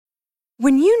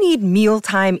When you need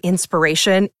mealtime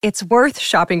inspiration, it's worth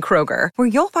shopping Kroger, where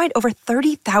you'll find over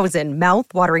 30,000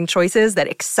 mouth-watering choices that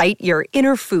excite your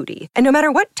inner foodie. And no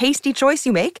matter what tasty choice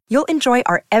you make, you'll enjoy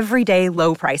our everyday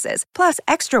low prices, plus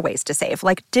extra ways to save,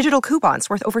 like digital coupons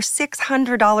worth over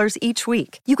 $600 each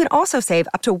week. You can also save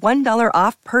up to $1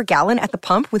 off per gallon at the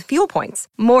pump with fuel points.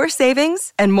 More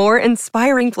savings and more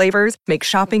inspiring flavors make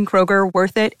shopping Kroger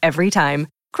worth it every time.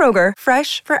 Kroger,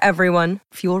 fresh for everyone.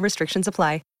 Fuel restrictions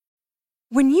apply.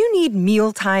 When you need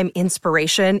mealtime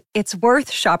inspiration, it's worth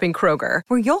shopping Kroger,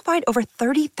 where you'll find over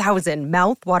 30,000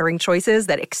 mouth-watering choices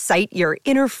that excite your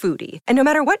inner foodie. And no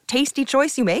matter what tasty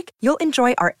choice you make, you'll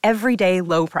enjoy our everyday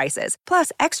low prices,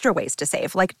 plus extra ways to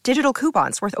save, like digital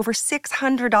coupons worth over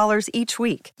 $600 each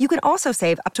week. You can also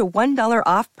save up to $1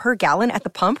 off per gallon at the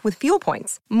pump with fuel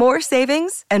points. More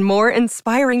savings and more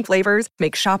inspiring flavors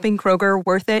make shopping Kroger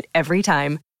worth it every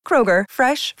time. Kroger,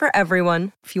 fresh for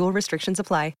everyone. Fuel restrictions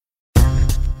apply.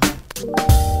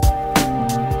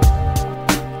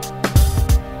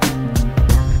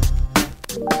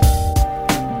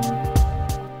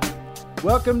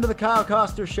 Welcome to the Kyle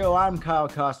Koster Show. I'm Kyle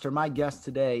Koster. My guest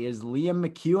today is Liam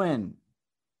McEwen,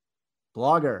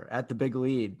 blogger at The Big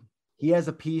Lead. He has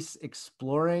a piece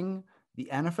exploring the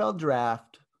NFL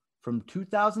draft from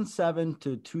 2007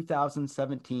 to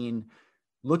 2017,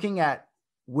 looking at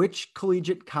which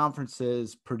collegiate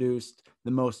conferences produced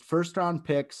the most first-round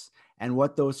picks and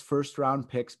what those first-round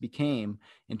picks became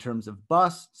in terms of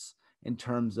busts, in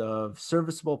terms of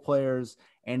serviceable players,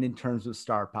 and in terms of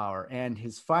star power. And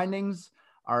his findings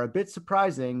are a bit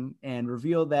surprising and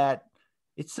reveal that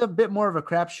it's a bit more of a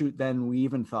crapshoot than we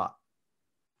even thought.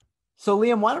 So,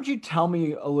 Liam, why don't you tell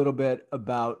me a little bit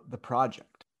about the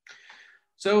project?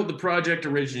 So the project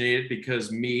originated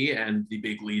because me and the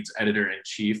Big Lead's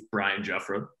editor-in-chief, Brian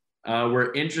Juffra,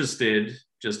 were interested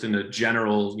just in a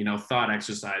general, thought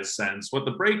exercise sense, what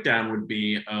the breakdown would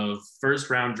be of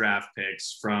first-round draft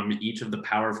picks from each of the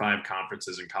Power 5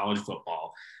 conferences in college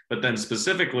football, but then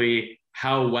specifically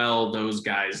how well those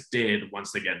guys did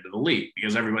once they get into the league,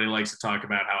 because everybody likes to talk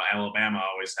about how Alabama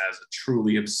always has a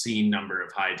truly obscene number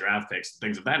of high draft picks and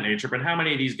things of that nature, but how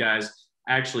many of these guys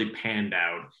actually panned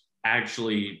out,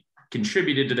 actually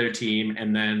contributed to their team,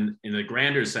 and then in the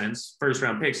grander sense, first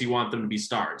round picks, you want them to be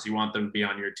stars. You want them to be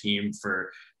on your team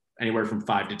for anywhere from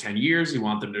 5 to 10 years. You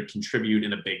want them to contribute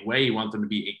in a big way. You want them to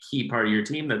be a key part of your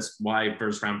team. That's why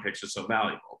first round picks are so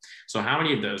valuable. So how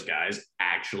many of those guys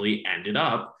actually ended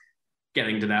up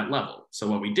getting to that level? So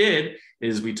what we did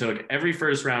is we took every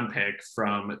first round pick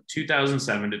from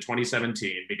 2007 to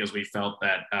 2017, because we felt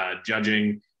that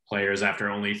judging players after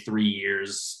only 3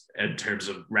 years in terms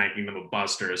of ranking them a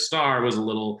bust or a star was a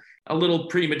little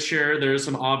premature. There's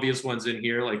some obvious ones in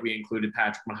here, like we included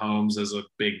Patrick Mahomes as a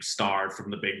big star from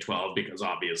the Big 12, because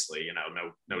obviously,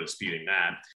 no disputing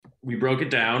that. We broke it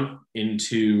down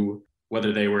into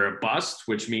whether they were a bust,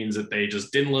 which means that they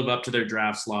just didn't live up to their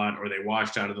draft slot or they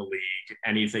washed out of the league,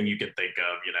 anything you could think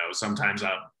of. Sometimes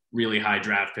a really high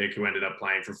draft pick who ended up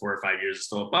playing for 4 or 5 years is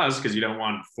still a bust, because you don't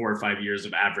want 4 or 5 years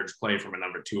of average play from a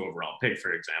number 2 overall pick,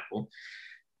 for example.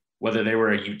 Whether they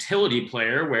were a utility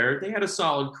player where they had a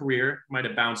solid career, might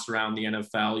have bounced around the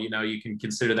NFL, you can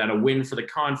consider that a win for the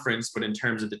conference, but in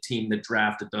terms of the team that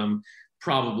drafted them,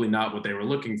 probably not what they were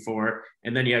looking for.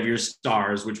 And then you have your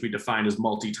stars, which we define as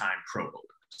multi-time Pro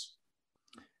Bowlers.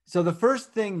 So the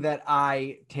first thing that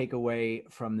I take away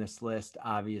from this list,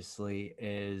 obviously,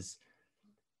 is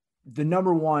the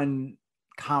number one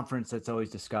conference that's always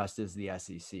discussed is the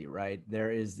SEC, right? There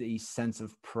is the sense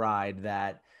of pride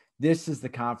that this is the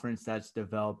conference that's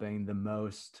developing the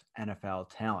most NFL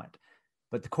talent.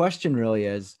 But the question really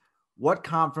is, what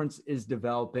conference is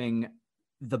developing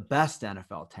the best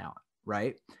NFL talent,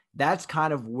 right? That's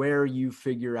kind of where you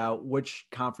figure out which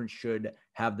conference should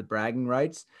have the bragging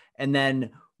rights, and then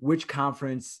which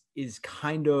conference is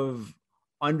kind of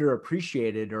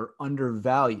underappreciated or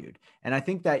undervalued. And I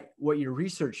think that what your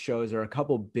research shows are a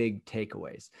couple big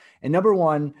takeaways. And number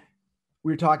one,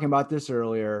 we were talking about this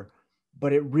earlier,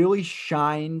 but it really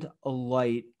shined a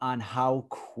light on how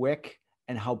quick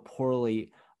and how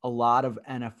poorly a lot of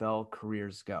NFL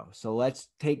careers go. So let's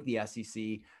take the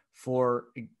SEC for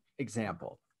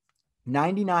example.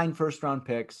 99 first round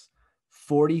picks,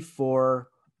 44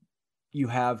 you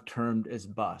have termed as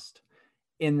bust.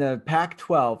 In the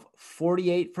Pac-12,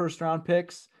 48 first round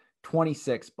picks,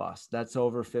 26 bust. That's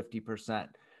over 50%.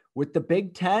 With the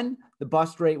Big 10, the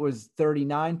bust rate was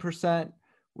 39%.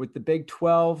 With the Big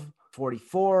 12,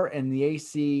 44, and the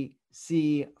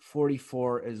ACC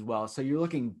 44 as well. So you're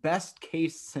looking best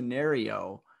case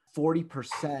scenario,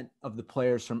 40% of the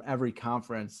players from every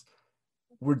conference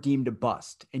were deemed a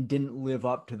bust and didn't live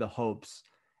up to the hopes.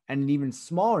 And an even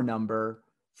smaller number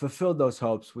fulfilled those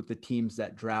hopes with the teams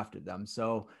that drafted them.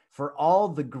 So for all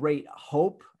the great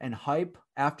hope and hype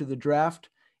after the draft,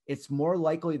 it's more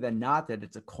likely than not that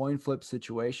it's a coin flip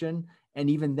situation. And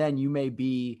even then, you may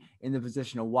be in the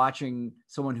position of watching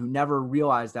someone who never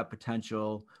realized that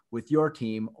potential with your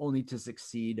team only to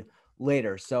succeed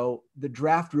later. So the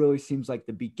draft really seems like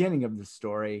the beginning of the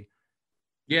story.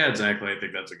 Yeah, exactly. I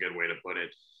think that's a good way to put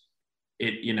it.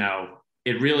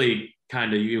 It really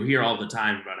kind of, you hear all the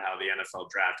time about how the NFL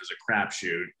draft is a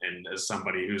crapshoot. And as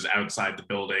somebody who's outside the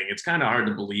building, it's kind of hard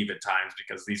to believe at times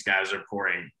because these guys are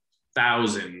pouring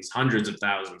thousands, hundreds of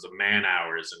thousands of man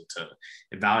hours into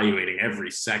evaluating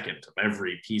every second of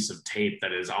every piece of tape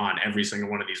that is on every single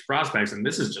one of these prospects. And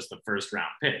this is just the first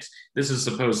round picks. This is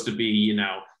supposed to be,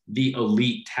 the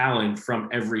elite talent from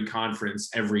every conference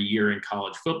every year in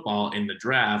college football in the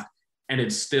draft. And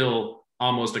it's still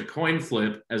almost a coin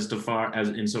flip insofar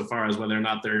as whether or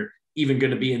not they're even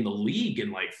going to be in the league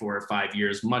in like 4 or 5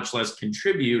 years, much less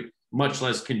contribute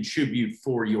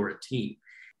for your team.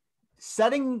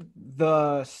 Setting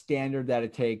the standard that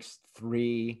it takes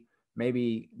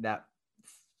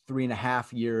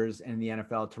 3.5 years in the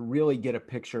NFL to really get a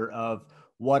picture of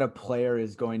what a player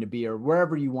is going to be, or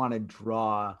wherever you want to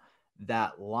draw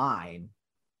that line.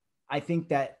 I think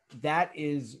that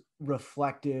is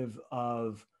reflective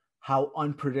of how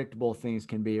unpredictable things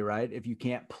can be, right? If you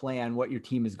can't plan what your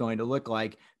team is going to look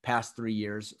like past 3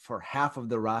 years for half of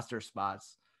the roster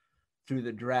spots through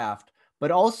the draft, but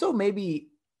also maybe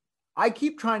I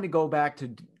keep trying to go back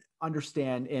to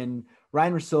understand, and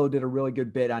Ryan Russillo did a really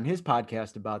good bit on his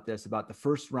podcast about this, about the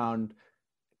first round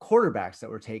quarterbacks that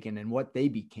were taken and what they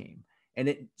became. And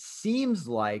it seems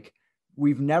like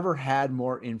we've never had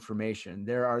more information.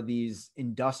 There are these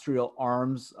industrial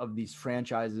arms of these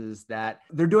franchises that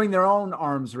they're doing their own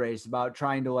arms race about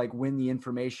trying to like win the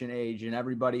information age, and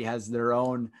everybody has their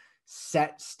own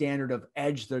set standard of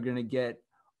edge they're going to get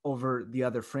over the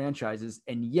other franchises.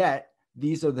 And yet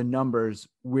these are the numbers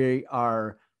we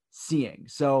are seeing.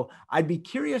 So I'd be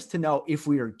curious to know if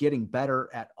we are getting better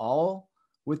at all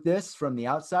with this from the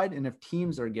outside, and if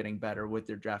teams are getting better with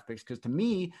their draft picks. Because to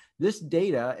me, this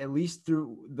data, at least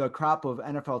through the crop of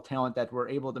NFL talent that we're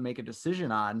able to make a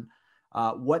decision on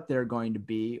what they're going to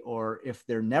be, or if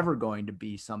they're never going to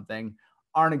be something,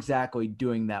 aren't exactly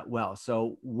doing that well.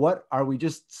 So what are we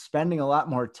just spending a lot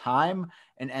more time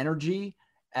and energy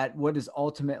at what is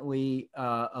ultimately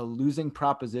a losing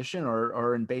proposition,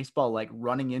 or in baseball, like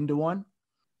running into one?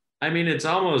 I mean, it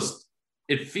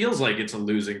feels like it's a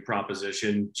losing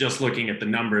proposition just looking at the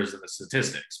numbers and the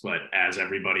statistics. But as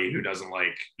everybody who doesn't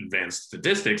like advanced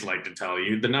statistics like to tell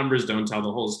you, the numbers don't tell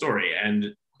the whole story.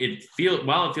 And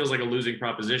while it feels like a losing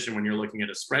proposition when you're looking at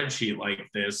a spreadsheet like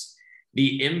this,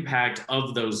 the impact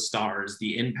of those stars,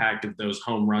 the impact of those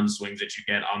home run swings that you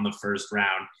get on the first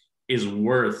round is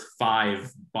worth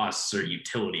 5 busts or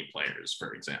utility players,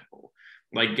 for example.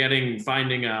 Like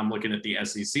I'm looking at the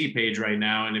SEC page right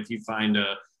now, and if you find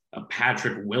a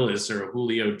Patrick Willis or a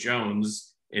Julio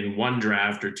Jones in one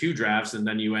draft or 2 drafts, and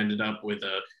then you ended up with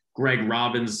a Greg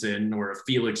Robinson or a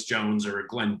Felix Jones or a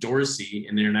Glenn Dorsey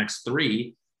in your next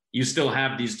 3, you still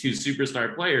have these 2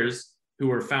 superstar players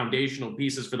who are foundational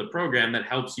pieces for the program that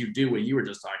helps you do what you were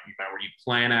just talking about, where you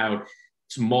plan out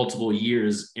to multiple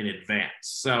years in advance.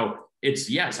 So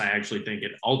yes, I actually think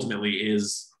it ultimately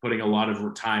is putting a lot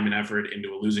of time and effort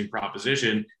into a losing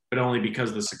proposition, but only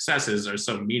because the successes are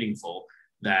so meaningful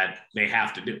that they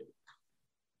have to do it.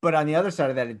 But on the other side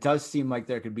of that, it does seem like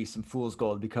there could be some fool's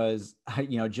gold because,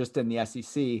 just in the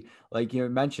SEC, like you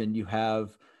mentioned, you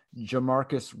have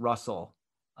Jamarcus Russell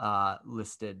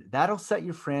listed. That'll set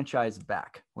your franchise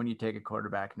back when you take a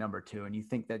quarterback number 2 and you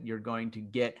think that you're going to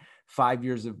get 5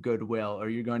 years of goodwill, or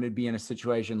you're going to be in a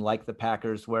situation like the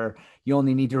Packers where you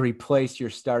only need to replace your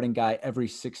starting guy every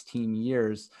 16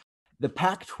 years. The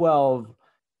Pac-12,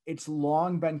 it's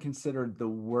long been considered the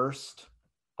worst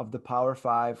of the Power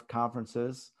 5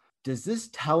 conferences. Does this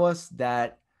tell us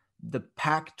that the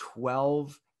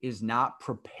Pac-12 is not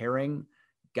preparing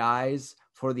guys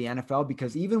for the NFL?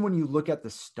 Because even when you look at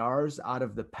the stars out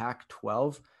of the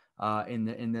Pac-12,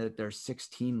 there's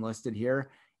 16 listed here,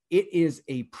 it is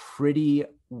a pretty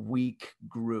weak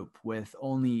group with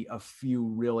only a few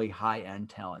really high-end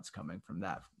talents coming from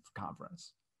that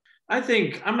conference.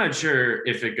 I'm not sure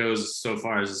if it goes so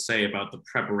far as to say about the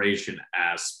preparation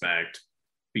aspect.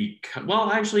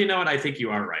 Actually, you know what? I think you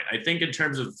are right. I think in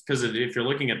terms of, because if you're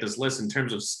looking at this list in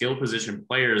terms of skill position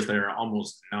players, there are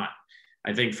almost none.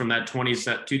 I think from that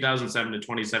 2007 to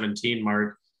 2017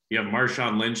 mark, you have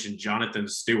Marshawn Lynch and Jonathan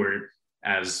Stewart,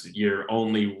 as your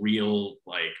only real,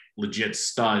 like, legit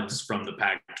studs from the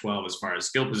Pac-12 as far as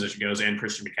skill position goes, and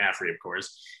Christian McCaffrey, of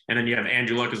course. And then you have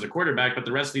Andrew Luck as a quarterback, but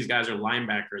the rest of these guys are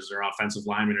linebackers or offensive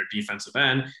linemen or defensive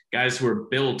end, guys who are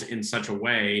built in such a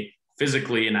way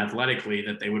physically and athletically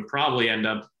that they would probably end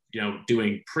up,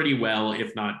 doing pretty well,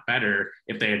 if not better,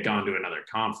 if they had gone to another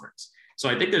conference. So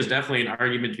I think there's definitely an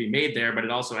argument to be made there, but it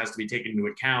also has to be taken into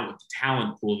account with the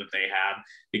talent pool that they have,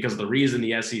 because the reason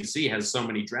the SEC has so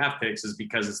many draft picks is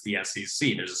because it's the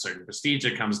SEC. There's a certain prestige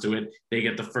that comes to it. They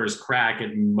get the first crack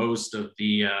at most of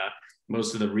the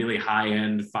really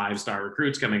high-end 5-star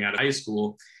recruits coming out of high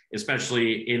school,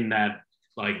 especially in that,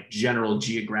 like, general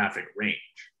geographic range.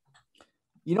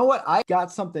 You know what? I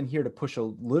got something here to push a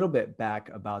little bit back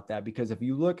about that, because if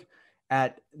you look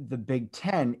at the Big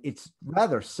Ten, it's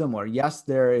rather similar. Yes,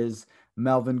 there is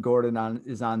Melvin Gordon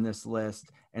is on this list,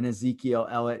 and Ezekiel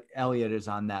Elliott is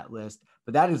on that list,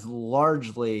 but that is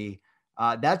largely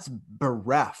that's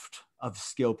bereft of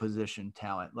skill position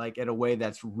talent, like in a way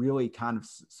that's really kind of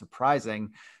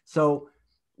surprising. So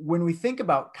when we think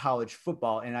about college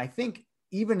football, and I think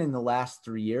even in the last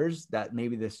 3 years that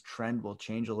maybe this trend will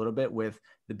change a little bit with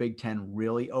the Big Ten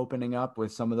really opening up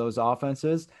with some of those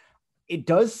offenses, it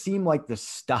does seem like the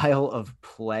style of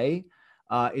play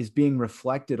is being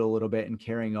reflected a little bit and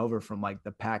carrying over from like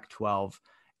the Pac-12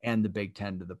 and the Big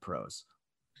Ten to the pros.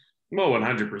 Well,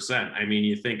 100%. I mean,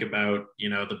 you think about,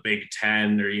 the Big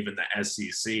Ten or even the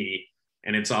SEC,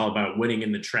 and it's all about winning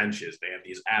in the trenches. They have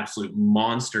these absolute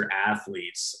monster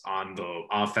athletes on the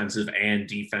offensive and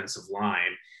defensive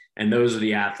line. And those are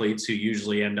the athletes who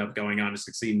usually end up going on to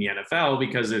succeed in the NFL,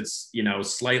 because it's,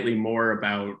 slightly more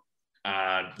about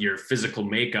your physical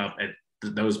makeup at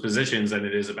those positions than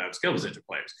it is about skill position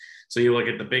players. So you look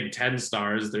at the Big Ten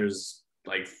stars, there's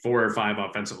like 4 or 5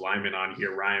 offensive linemen on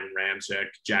here: Ryan Ramczyk,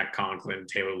 Jack Conklin,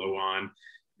 Taylor Lewan,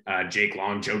 Jake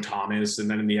Long, Joe Thomas. And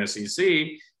then in the SEC,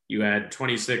 you had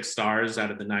 26 stars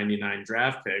out of the 99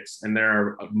 draft picks, and there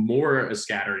are a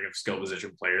scattering of skill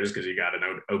position players, because you got an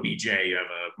OBJ, you have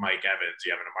a Mike Evans,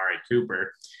 you have an Amari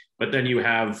Cooper. But then you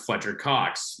have Fletcher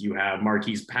Cox, you have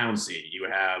Marquise Pouncey, you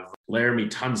have Laramie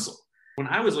Tunsil. When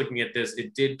I was looking at this,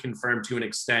 it did confirm to an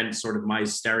extent sort of my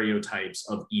stereotypes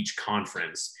of each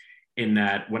conference, in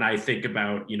that when I think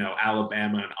about,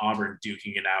 Alabama and Auburn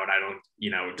duking it out, I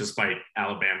don't, despite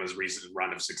Alabama's recent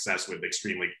run of success with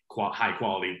extremely high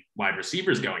quality wide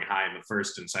receivers going high in the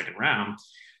first and second round,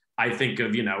 I think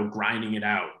of, grinding it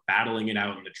out, battling it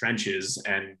out in the trenches.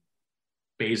 And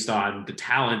based on the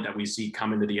talent that we see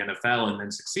come into the NFL and then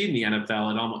succeed in the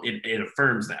NFL, it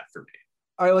affirms that for me.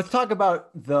 All right, let's talk about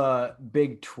the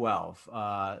Big 12,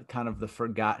 kind of the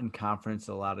forgotten conference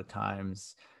a lot of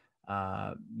times.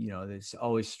 They've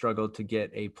always struggled to get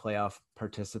a playoff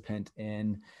participant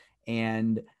in.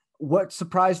 And what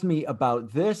surprised me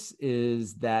about this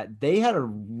is that they had a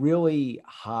really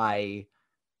high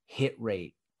hit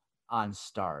rate on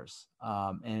stars.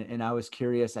 And I was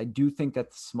curious. I do think that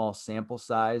the small sample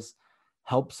size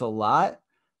helps a lot,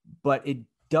 but it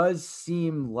does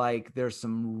seem like there's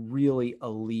some really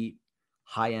elite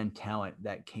high-end talent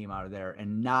that came out of there,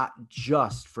 and not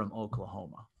just from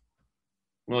Oklahoma.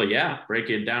 Well, yeah, break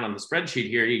it down on the spreadsheet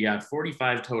here. You got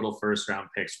 45 total first-round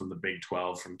picks from the Big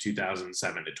 12 from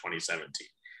 2007 to 2017.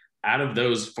 Out of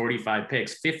those 45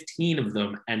 picks, 15 of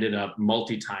them ended up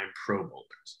multi-time Pro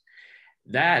Bowlers.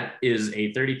 That is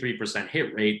a 33%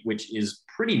 hit rate, which is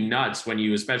pretty nuts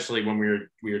especially when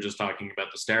we were just talking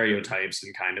about the stereotypes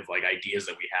and kind of like ideas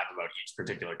that we have about each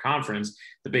particular conference.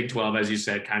 The Big 12, as you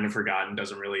said, kind of forgotten,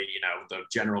 doesn't really, the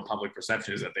general public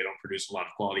perception is that they don't produce a lot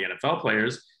of quality NFL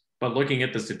players. But looking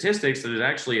at the statistics, there's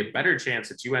actually a better chance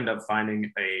that you end up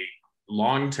finding a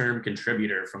long-term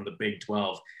contributor from the Big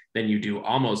 12 than you do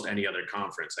almost any other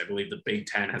conference. I believe the Big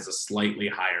 10 has a slightly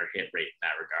higher hit rate in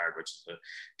that regard, which is a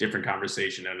different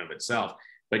conversation in and of itself.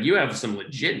 But you have some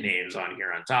legit names on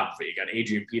here on top of it. You got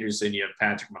Adrian Peterson, you have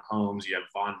Patrick Mahomes, you have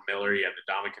Von Miller, you have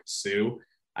Ndamukong Suh.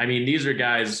 I mean, these are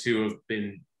guys who have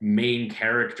been main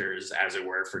characters, as it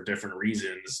were, for different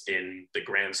reasons in the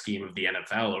grand scheme of the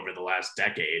NFL over the last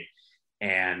decade.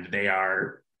 And they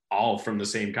are all from the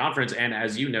same conference. And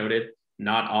as you noted,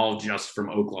 not all just from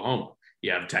Oklahoma.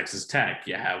 You have Texas Tech,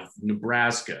 you have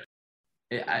Nebraska.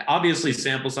 Obviously,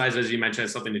 sample size, as you mentioned,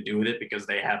 has something to do with it, because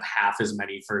they have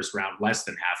less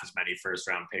than half as many first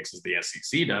round picks as the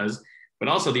SEC does. But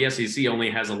also the SEC only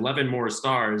has 11 more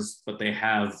stars, but they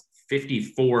have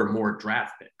 54 more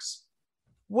draft picks.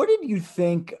 What did you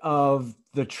think of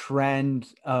the trend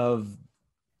of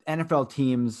NFL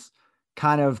teams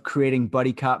kind of creating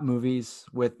buddy cop movies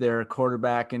with their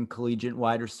quarterback and collegiate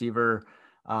wide receiver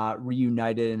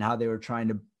reunited and how they were trying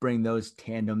to bring those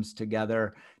tandems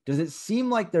together. Does it seem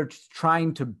like they're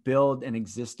trying to build an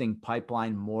existing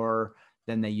pipeline more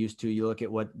than they used to? You look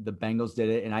at what the Bengals did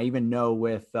it. And I even know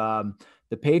with the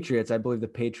Patriots, I believe the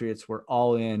Patriots were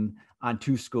all in on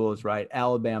two schools, right?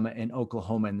 Alabama and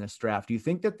Oklahoma in this draft. Do you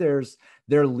think that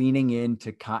they're leaning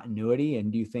into continuity?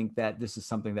 And do you think that this is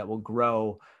something that will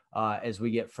grow as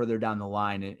we get further down the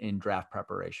line in draft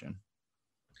preparation?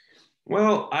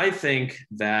 Well, I think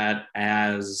that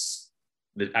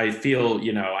I feel,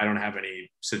 I don't have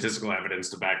any statistical evidence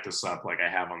to back this up like I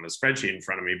have on the spreadsheet in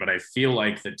front of me, but I feel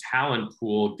like the talent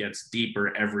pool gets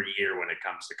deeper every year when it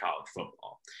comes to college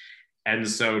football. And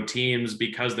so teams,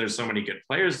 because there's so many good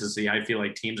players to see, I feel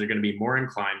like teams are going to be more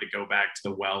inclined to go back to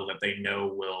the well that they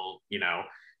know will,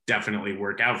 definitely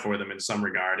work out for them in some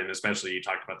regard. And especially you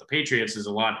talked about the Patriots, there's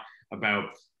a lot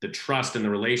about the trust and the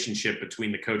relationship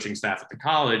between the coaching staff at the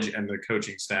college and the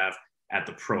coaching staff at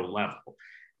the pro level.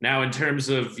 Now, in terms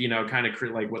of, kind of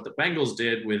like what the Bengals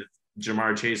did with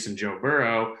Ja'Marr Chase and Joe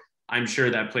Burrow, I'm sure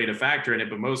that played a factor in it,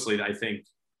 but mostly I think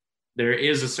there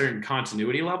is a certain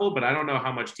continuity level, but I don't know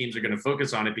how much teams are going to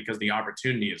focus on it because the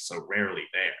opportunity is so rarely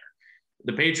there.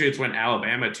 The Patriots went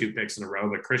Alabama 2 picks in a row,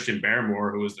 but Christian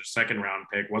Barmore, who was their second round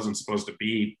pick, wasn't supposed to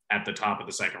be at the top of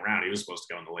the second round. He was supposed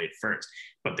to go in the late first,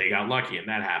 but they got lucky and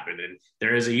that happened. And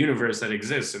there is a universe that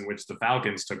exists in which the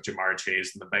Falcons took Ja'Marr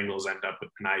Chase and the Bengals end up with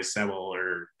Penei Sewell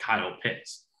or Kyle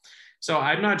Pitts. So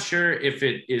I'm not sure if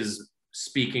it is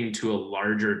speaking to a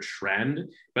larger trend,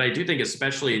 but I do think,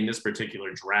 especially in this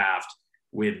particular draft,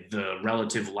 with the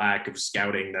relative lack of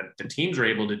scouting that the teams are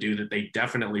able to do, that they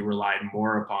definitely relied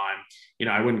more upon,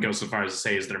 I wouldn't go so far as to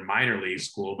say is their minor league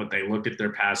school, but they looked at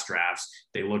their past drafts.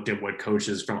 They looked at what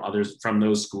coaches from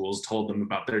those schools told them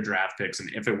about their draft picks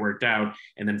and if it worked out,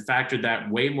 and then factored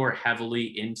that way more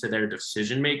heavily into their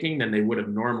decision-making than they would have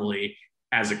normally,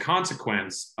 as a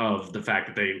consequence of the fact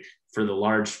that they, for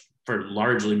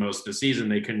largely most of the season,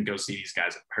 they couldn't go see these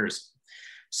guys in person.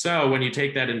 So when you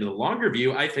take that into the longer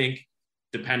view, I think,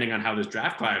 depending on how this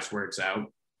draft class works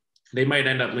out, they might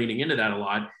end up leaning into that a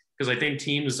lot, because I think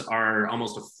teams are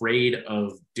almost afraid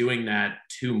of doing that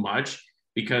too much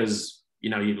because,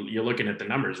 you're looking at the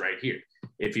numbers right here.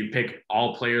 If you pick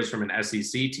all players from an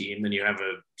SEC team, then you have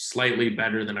a slightly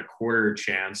better than a quarter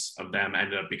chance of them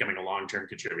ended up becoming a long-term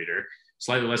contributor,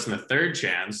 slightly less than a third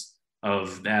chance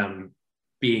of them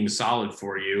being solid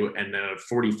for you, and then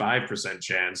a 45%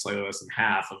 chance, slightly less than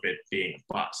half of it being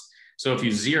a bust. So if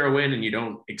you zero in and you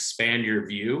don't expand your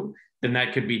view, then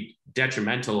that could be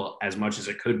detrimental as much as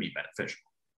it could be beneficial.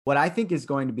 What I think is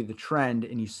going to be the trend,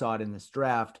 and you saw it in this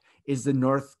draft, is the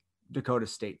North Dakota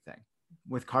State thing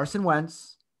with Carson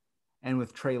Wentz and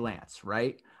with Trey Lance,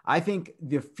 right? I think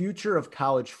the future of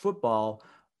college football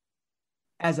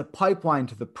as a pipeline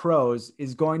to the pros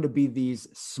is going to be these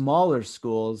smaller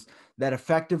schools that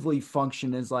effectively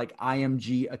function as like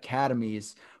IMG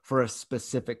academies for a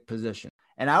specific position.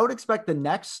 And I would expect the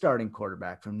next starting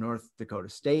quarterback from North Dakota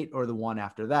State or the one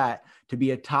after that to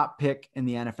be a top pick in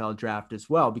the NFL draft as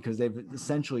well, because they've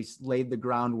essentially laid the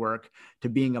groundwork to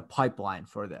being a pipeline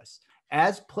for this.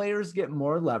 As players get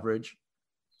more leverage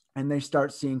and they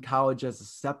start seeing college as a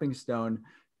stepping stone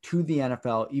to the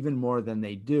NFL even more than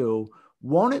they do,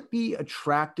 won't it be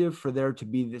attractive for there to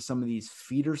be some of these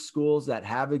feeder schools that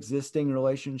have existing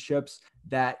relationships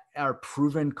that are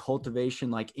proven cultivation,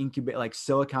 like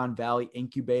Silicon Valley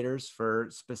incubators for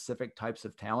specific types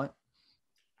of talent?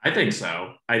 I think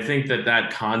so. I think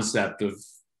that concept of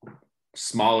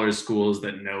smaller schools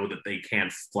that know that they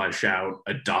can't flesh out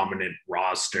a dominant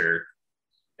roster,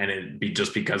 and it be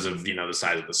just because of, the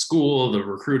size of the school, the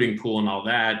recruiting pool and all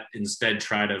that, instead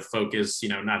try to focus,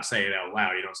 not say it out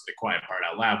loud, you don't say the quiet part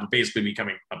out loud, but basically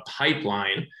becoming a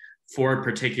pipeline for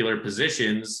particular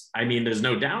positions. I mean, there's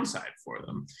no downside for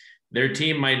them. Their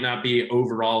team might not be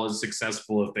overall as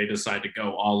successful if they decide to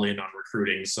go all in on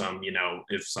recruiting some,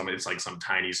 it's like some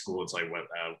tiny school, it's like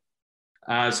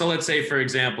what, so let's say, for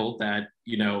example, that,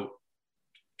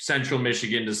 Central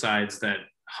Michigan decides that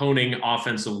honing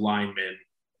offensive linemen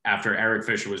after Eric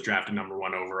Fisher was drafted number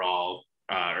 1 overall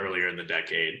earlier in the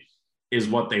decade is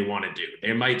what they want to do.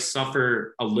 They might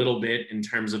suffer a little bit in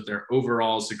terms of their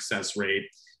overall success rate,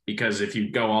 because if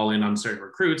you go all in on certain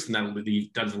recruits, then that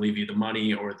doesn't leave you the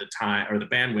money or the time or the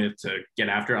bandwidth to get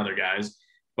after other guys.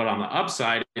 But on the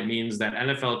upside, it means that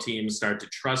NFL teams start to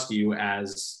trust you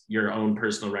as your own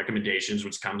personal recommendations,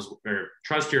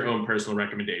 trust your own personal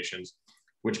recommendations,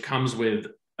 which comes with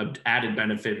an added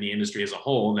benefit in the industry as a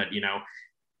whole, that,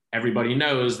 everybody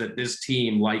knows that this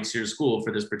team likes your school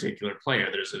for this particular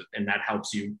player. And that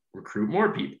helps you recruit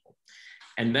more people.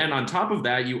 And then on top of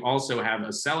that, you also have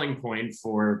a selling point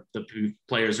for the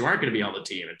players who aren't going to be on the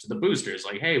team and to the boosters.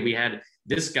 Like, hey, we had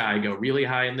this guy go really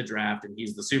high in the draft and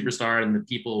he's the superstar, and the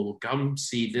people will come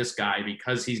see this guy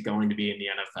because he's going to be in the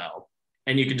NFL.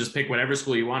 And you can just pick whatever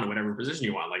school you want, whatever position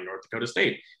you want, like North Dakota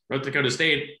State. North Dakota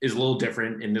State is a little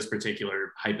different in this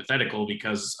particular hypothetical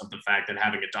because of the fact that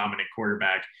having a dominant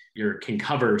quarterback can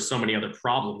cover so many other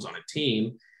problems on a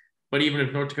team. But even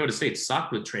if North Dakota State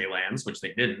sucked with Trey Lance, which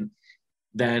they didn't,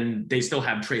 then they still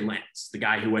have Trey Lance, the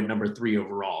guy who went number 3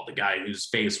 overall, the guy whose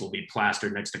face will be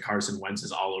plastered next to Carson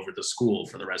Wentz's all over the school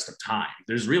for the rest of time.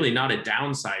 There's really not a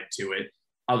downside to it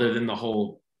other than the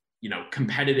whole,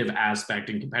 competitive aspect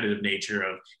and competitive nature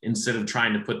of, instead of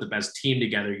trying to put the best team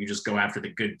together, you just go after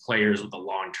the good players with the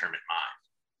long term in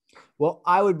mind. Well,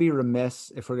 I would be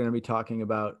remiss if we're going to be talking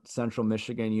about Central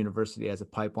Michigan University as a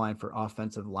pipeline for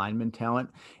offensive lineman talent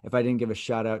if I didn't give a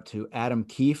shout out to Adam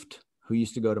Kieft, who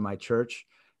used to go to my church,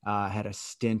 had a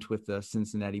stint with the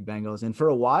Cincinnati Bengals. And for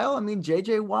a while,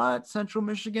 JJ Watt, Central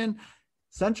Michigan,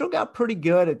 Central got pretty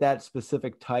good at that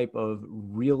specific type of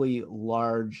really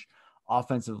large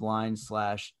offensive line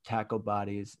 / tackle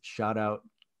bodies. Shout out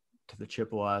to the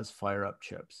Chippewas, fire up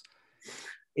Chips.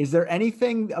 Is there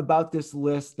anything about this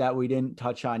list that we didn't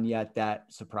touch on yet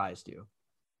that surprised you?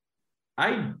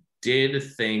 I did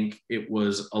think it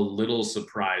was a little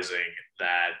surprising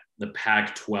that the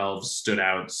Pac-12 stood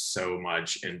out so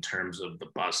much in terms of the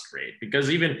bust rate, because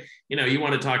even, you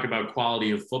want to talk about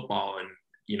quality of football and,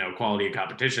 quality of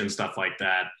competition, stuff like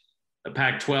that. The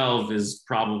Pac-12 is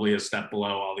probably a step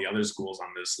below all the other schools on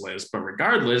this list, but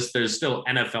regardless, there's still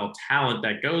NFL talent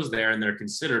that goes there and they're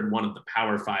considered one of the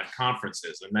Power 5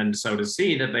 conferences. And then so to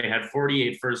see that they had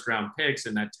 48 first-round picks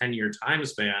in that 10-year time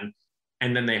span,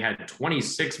 and then they had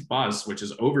 26 busts, which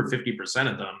is over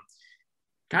 50% of them,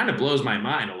 kind of blows my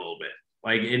mind a little bit.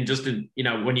 Like,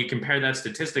 when you compare that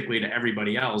statistically to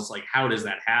everybody else, like, how does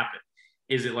that happen?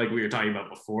 Is it like we were talking about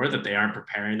before, that they aren't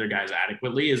preparing their guys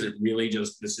adequately? Is it really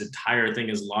just this entire thing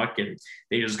is luck and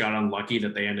they just got unlucky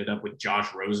that they ended up with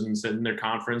Josh Rosen sitting in their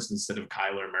conference instead of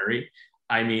Kyler Murray?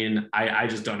 I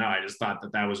just don't know. I just thought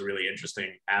that was a really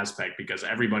interesting aspect because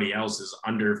everybody else is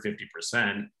under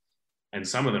 50%. And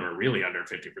some of them are really under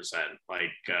 50%.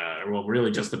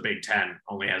 Really just the Big Ten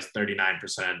only has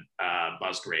 39%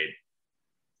 bust rate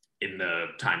in the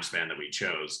time span that we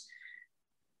chose.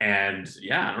 And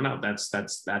yeah, I don't know. That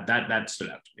stood out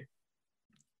to me.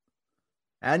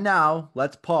 And now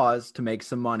let's pause to make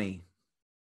some money.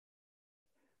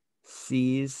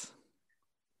 C's.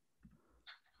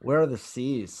 Where are the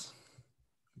C's?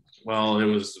 Well, it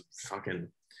was fucking.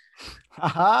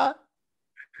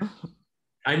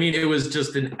 It was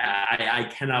just I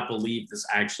cannot believe this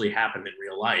actually happened in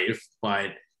real life,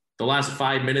 but the last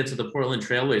 5 minutes of the Portland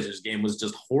Trailblazers game was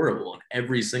just horrible in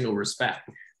every single respect.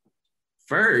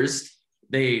 First,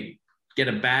 they get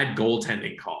a bad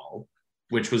goaltending call,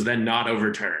 which was then not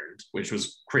overturned, which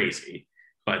was crazy.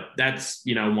 But that's,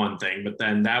 one thing. But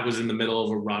then that was in the middle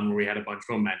of a run where we had a bunch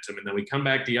of momentum. And then we come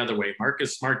back the other way.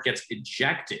 Marcus Smart gets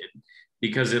ejected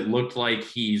because it looked like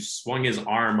he swung his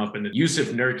arm up into Yusuf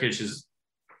Nurkic's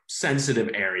sensitive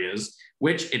areas,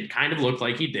 which it kind of looked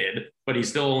like he did, but he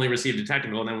still only received a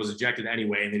technical and then was ejected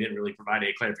anyway. And they didn't really provide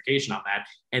a clarification on that.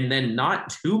 And then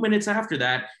not 2 minutes after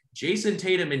that, Jason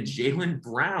Tatum and Jaylen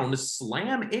Brown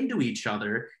slam into each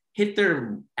other, hit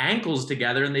their ankles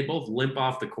together, and they both limp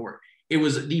off the court. It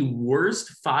was the worst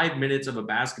 5 minutes of a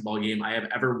basketball game I have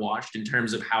ever watched in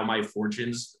terms of how my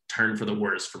fortunes turned for the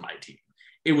worse for my team.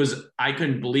 I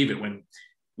couldn't believe it when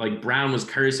Brown was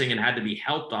cursing and had to be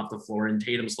helped off the floor and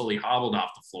Tatum slowly hobbled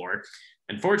off the floor.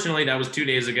 Unfortunately, that was 2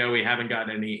 days ago. We haven't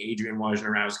gotten any Adrian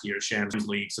Wojnarowski or Shams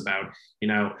leaks about,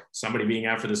 somebody being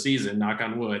out for the season. Knock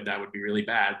on wood, that would be really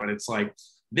bad. But it's like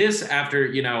this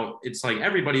after, it's like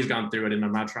everybody's gone through it. And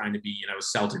I'm not trying to be,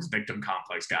 Celtics victim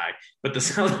complex guy, but the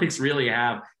Celtics really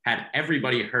have had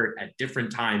everybody hurt at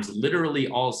different times, literally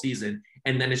all season.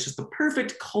 And then it's just the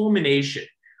perfect culmination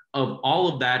of all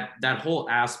of that whole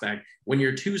aspect when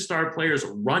your 2 star players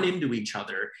run into each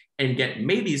other and get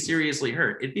maybe seriously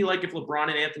hurt. It'd be like if LeBron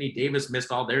and Anthony Davis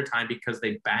missed all their time because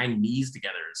they banged knees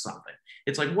together or something.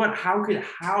 It's like, how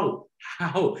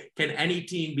can any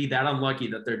team be that unlucky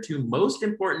that their 2 most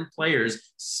important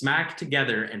players smack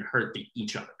together and hurt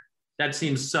each other? That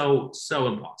seems so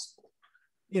impossible.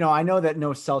 I know that no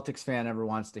Celtics fan ever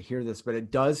wants to hear this, but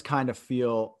it does kind of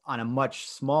feel on a much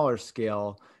smaller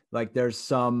scale like there's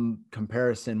some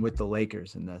comparison with the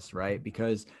Lakers in this, right?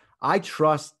 Because I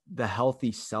trust the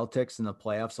healthy Celtics in the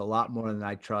playoffs a lot more than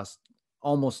I trust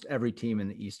almost every team in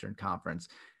the Eastern Conference.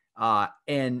 I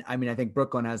think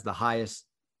Brooklyn has the highest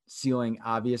ceiling,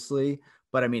 obviously,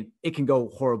 but I mean, it can go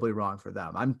horribly wrong for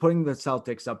them. I'm putting the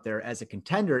Celtics up there as a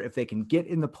contender if they can get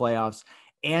in the playoffs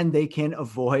and they can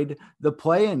avoid the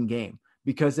play-in game,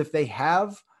 because if they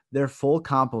have their full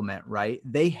complement, right,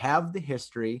 they have the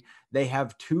history. They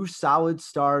have two solid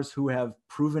stars who have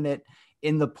proven it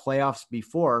in the playoffs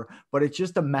before, but it's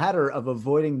just a matter of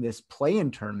avoiding this play-in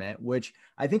tournament, which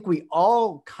I think we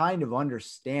all kind of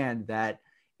understand that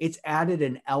it's added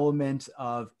an element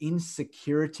of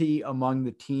insecurity among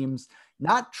the teams,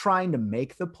 not trying to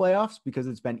make the playoffs, because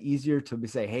it's been easier to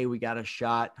say, hey, we got a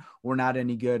shot. We're not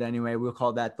any good anyway. We'll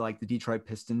call that like the Detroit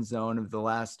Pistons zone of the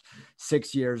last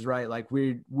 6 years, right? Like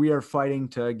we are fighting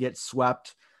to get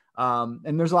swept.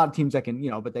 And there's a lot of teams that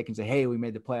can, but they can say, hey, we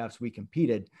made the playoffs, we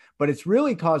competed. But it's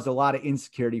really caused a lot of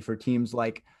insecurity for teams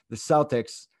like the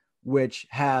Celtics, which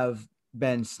have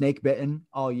been snake bitten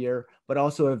all year, but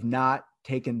also have not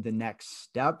taken the next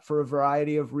step for a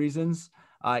variety of reasons.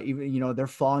 Even, they're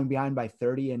falling behind by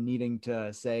 30 and needing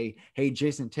to say, hey,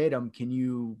 Jason Tatum, can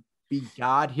you be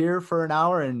God here for an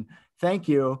hour? And thank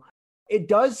you. It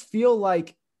does feel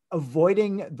like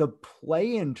avoiding the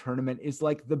play-in tournament is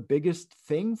like the biggest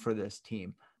thing for this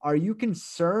team. Are you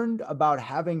concerned about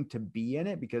having to be in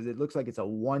it? Because it looks like it's a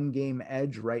 1-game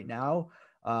edge right now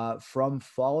from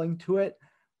falling to it.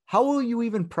 How will you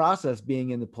even process being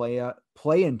in the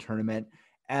play-in tournament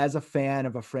as a fan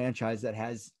of a franchise that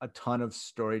has a ton of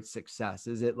storied success?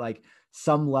 Is it like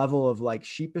some level of like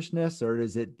sheepishness, or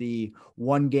is it the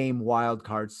 1-game wild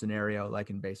card scenario like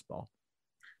in baseball?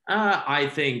 I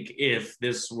think if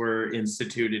this were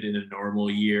instituted in a normal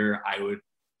year, I would,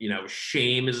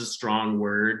 shame is a strong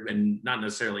word and not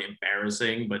necessarily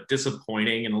embarrassing, but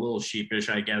disappointing and a little sheepish,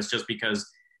 I guess, just because,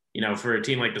 for a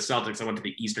team like the Celtics that went to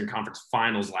the Eastern Conference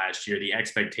Finals last year, the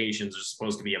expectations are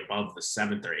supposed to be above the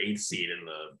 7th or 8th seed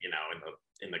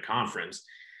in the conference.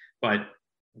 But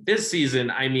this season,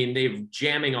 I mean, they've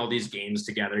jamming all these games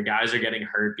together. Guys are getting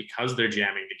hurt because they're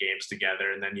jamming the games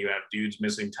together. And then you have dudes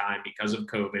missing time because of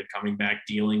COVID, coming back,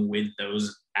 dealing with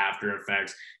those after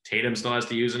effects. Tatum still has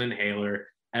to use an inhaler.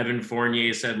 Evan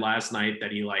Fournier said last night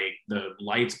that the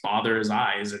lights bother his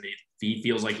eyes, and he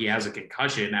feels like he has a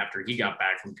concussion after he got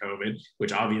back from COVID,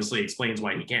 which obviously explains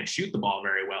why he can't shoot the ball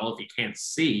very well if he can't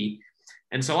see.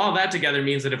 And so all that together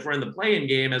means that if we're in the play-in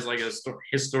game as like a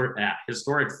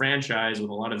historic franchise with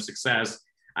a lot of success,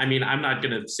 I mean, I'm not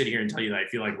going to sit here and tell you that I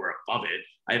feel like we're above it.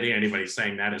 I think anybody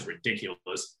saying that is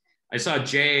ridiculous. I saw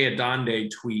Jay Adonde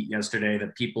tweet yesterday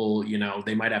that people,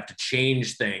 they might have to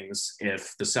change things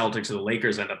if the Celtics or the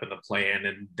Lakers end up in the play-in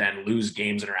and then lose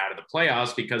games and are out of the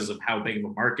playoffs because of how big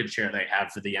of a market share they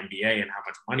have for the NBA and how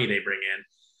much money they bring in.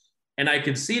 And I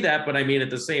can see that, but I mean, at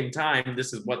the same time,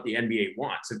 this is what the NBA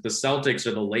wants. If the Celtics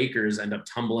or the Lakers end up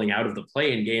tumbling out of the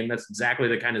play-in game, that's exactly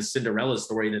the kind of Cinderella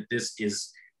story that this is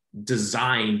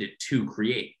designed to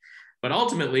create. But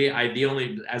ultimately,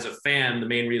 as a fan, the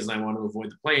main reason I want to avoid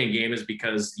the play-in game is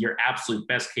because your absolute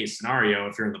best case scenario,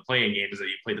 if you're in the play-in game, is that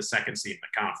you play the second seed in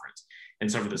the conference.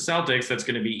 And so for the Celtics, that's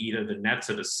going to be either the Nets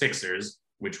or the Sixers,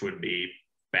 which would be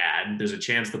bad. There's a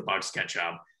chance the Bucks catch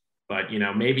up. But,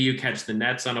 maybe you catch the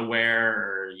Nets unaware,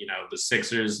 or, the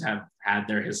Sixers have had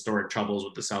their historic troubles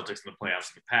with the Celtics in the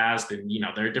playoffs in the past. And,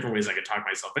 there are different ways I could talk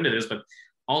myself into this, but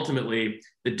ultimately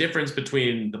the difference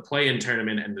between the play-in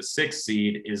tournament and the 6th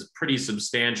seed is pretty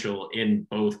substantial in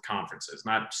both conferences.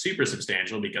 Not super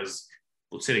substantial, because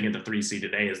sitting at the 3 seed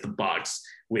today is the Bucks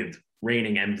with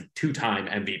reigning two-time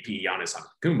MVP Giannis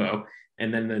Antetokounmpo.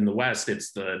 And then in the West,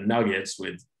 it's the Nuggets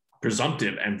with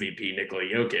presumptive MVP Nikola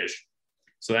Jokic.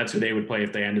 So that's who they would play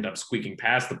if they ended up squeaking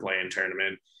past the play-in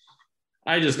tournament.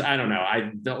 I don't know.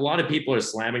 A lot of people are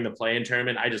slamming the play-in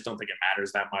tournament. I just don't think it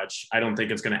matters that much. I don't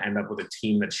think it's going to end up with a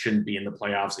team that shouldn't be in the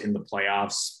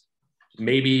playoffs.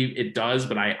 Maybe it does,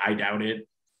 but I doubt it.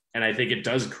 And I think it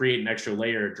does create an extra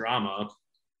layer of drama.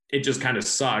 It just kind of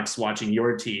sucks watching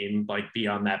your team be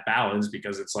on that balance,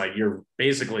 because it's like you're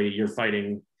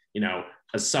fighting,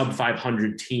 a sub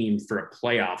 500 team for a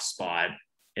playoff spot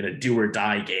in a do or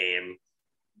die game.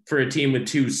 For a team with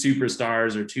 2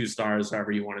 superstars or 2 stars,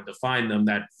 however you want to define them,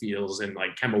 that feels, in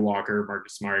like Kemba Walker,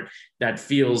 Marcus Smart, that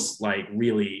feels like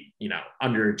really,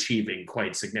 underachieving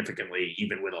quite significantly,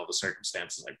 even with all the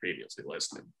circumstances I previously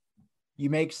listed. You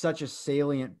make such a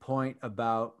salient point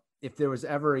about if there was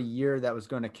ever a year that was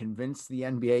going to convince the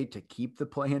NBA to keep the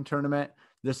play-in tournament,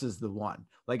 this is the one.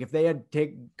 Like if they had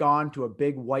gone to a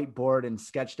big whiteboard and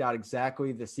sketched out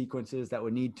exactly the sequences that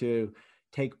would need to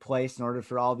take place in order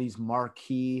for all these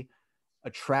marquee,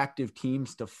 attractive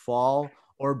teams to fall,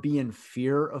 or be in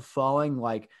fear of falling.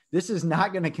 Like, this is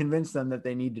not going to convince them that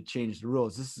they need to change the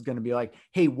rules. This is going to be like,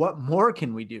 hey, what more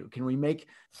can we do? Can we make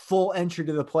full entry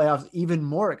to the playoffs even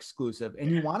more exclusive? And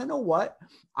you want to know what?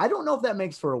 I don't know if that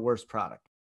makes for a worse product.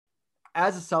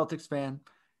 As a Celtics fan,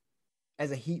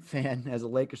 as a Heat fan, as a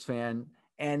Lakers fan,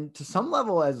 and to some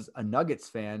level as a Nuggets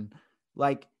fan,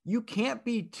 like, you can't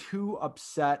be too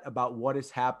upset about what has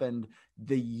happened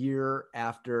the year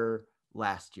after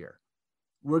last year.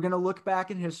 We're going to look back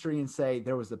in history and say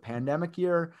there was the pandemic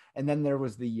year and then there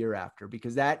was the year after,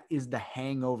 because that is the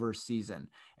hangover season.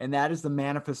 And that is the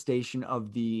manifestation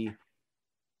of the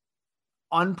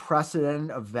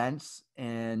unprecedented events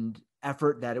and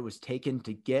effort that it was taken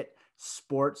to get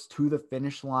sports to the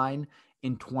finish line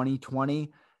in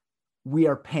 2020. We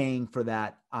are paying for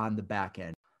that on the back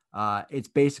end. It's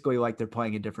basically like they're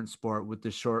playing a different sport with the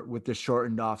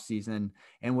shortened off season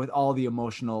and with all the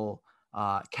emotional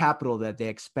capital that they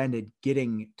expended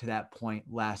getting to that point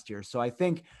last year. So I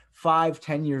think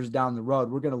 5-10 years down the road,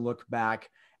 we're going to look back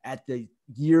at the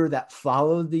year that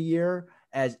followed the year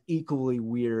as equally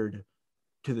weird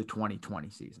to the 2020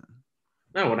 season.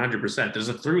 No, 100%. There's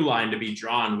a through line to be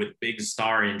drawn with big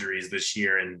star injuries this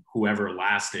year and whoever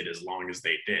lasted as long as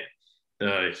they did.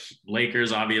 The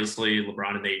Lakers, obviously,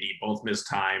 LeBron and AD both missed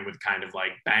time with kind of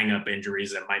like bang up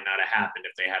injuries that might not have happened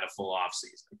if they had a full off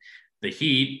season. The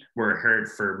Heat were hurt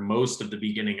for most of the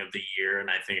beginning of the year, and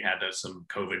I think had some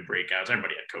COVID breakouts.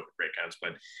 Everybody had COVID breakouts,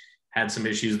 but had some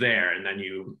issues there. And then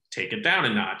you take it down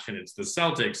a notch, and it's the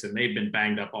Celtics, and they've been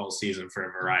banged up all season for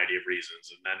a variety of reasons.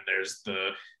 And then there's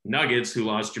the Nuggets, who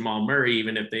lost Jamal Murray,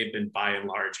 even if they've been by and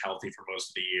large healthy for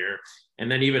most of the year.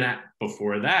 And then even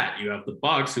before that, you have the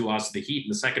Bucks, who lost to the Heat in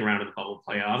the second round of the bubble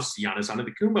playoffs. Giannis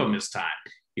Antetokounmpo missed time.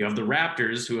 You have the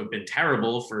Raptors, who have been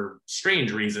terrible for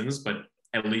strange reasons, but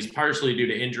at least partially due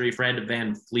to injury. Fred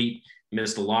VanVleet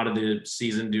missed a lot of the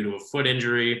season due to a foot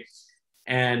injury.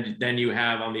 And then you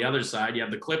have on the other side, you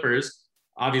have the Clippers.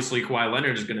 Obviously, Kawhi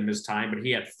Leonard is going to miss time, but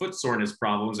he had foot soreness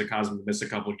problems that caused him to miss a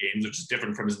couple of games, which is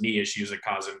different from his knee issues that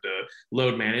caused him to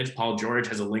load manage. Paul George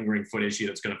has a lingering foot issue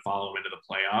that's going to follow him into the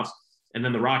playoffs. And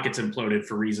then the Rockets imploded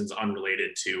for reasons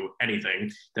unrelated to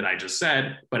anything that I just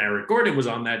said. But Eric Gordon was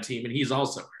on that team, and he's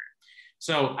also hurt.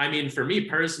 So, I mean, for me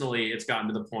personally, it's gotten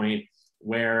to the point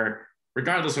where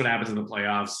regardless of what happens in the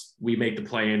playoffs, we make the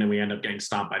play-in and we end up getting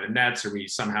stomped by the Nets, or we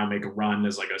somehow make a run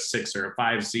as like a 6 or a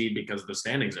 5 seed because the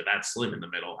standings are that slim in the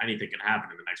middle. Anything can happen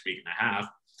in the next week and a half.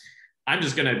 I'm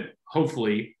just going to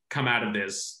hopefully come out of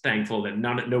this thankful that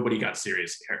nobody got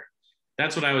seriously hurt.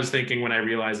 That's what I was thinking when I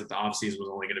realized that the offseason was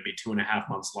only going to be 2.5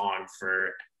 months long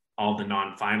for all the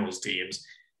non-finals teams.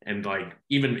 And like,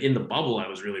 even in the bubble, I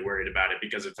was really worried about it,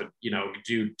 because if a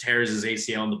dude tears his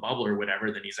ACL in the bubble or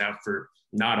whatever, then he's out for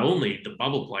not only the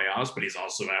bubble playoffs, but he's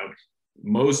also out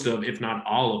most of, if not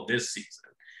all of this season.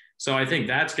 So I think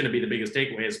that's going to be the biggest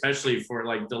takeaway, especially for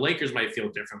like the Lakers might feel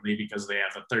differently because they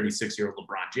have a 36-year-old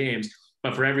LeBron James,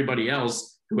 but for everybody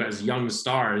else who has young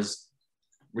stars,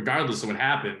 regardless of what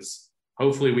happens,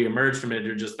 hopefully we emerge from it.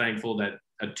 They're just thankful that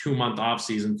a 2-month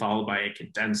offseason followed by a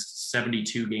condensed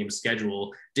 72-game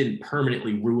schedule didn't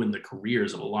permanently ruin the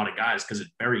careers of a lot of guys, because it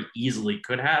very easily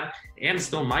could have, and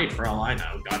still might for all I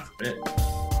know, God forbid.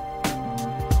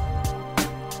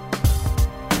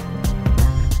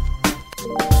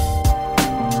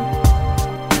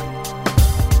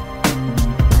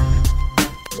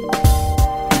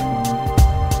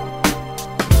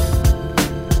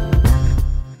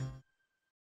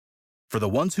 For the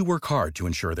ones who work hard to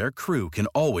ensure their crew can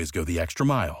always go the extra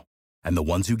mile, and the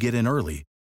ones who get in early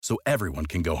so everyone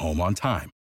can go home on time,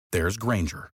 there's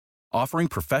Grainger, offering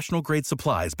professional-grade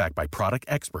supplies backed by product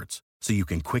experts so you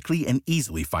can quickly and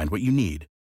easily find what you need.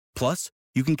 Plus,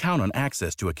 you can count on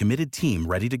access to a committed team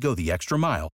ready to go the extra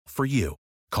mile for you.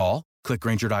 Call, click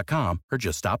Grainger.com, or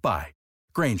just stop by.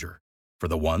 Grainger, for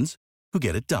the ones who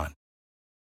get it done.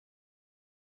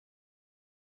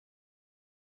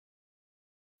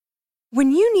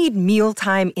 When you need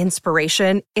mealtime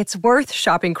inspiration, it's worth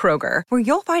shopping Kroger, where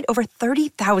you'll find over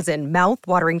 30,000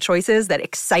 mouth-watering choices that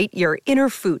excite your inner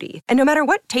foodie. And no matter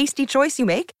what tasty choice you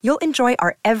make, you'll enjoy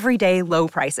our everyday low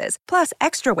prices, plus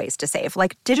extra ways to save,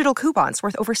 like digital coupons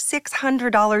worth over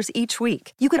 $600 each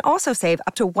week. You can also save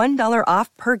up to $1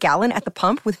 off per gallon at the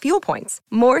pump with fuel points.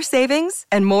 More savings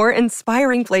and more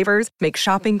inspiring flavors make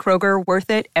shopping Kroger worth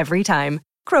it every time.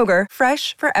 Kroger,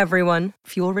 fresh for everyone.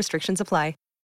 Fuel restrictions apply.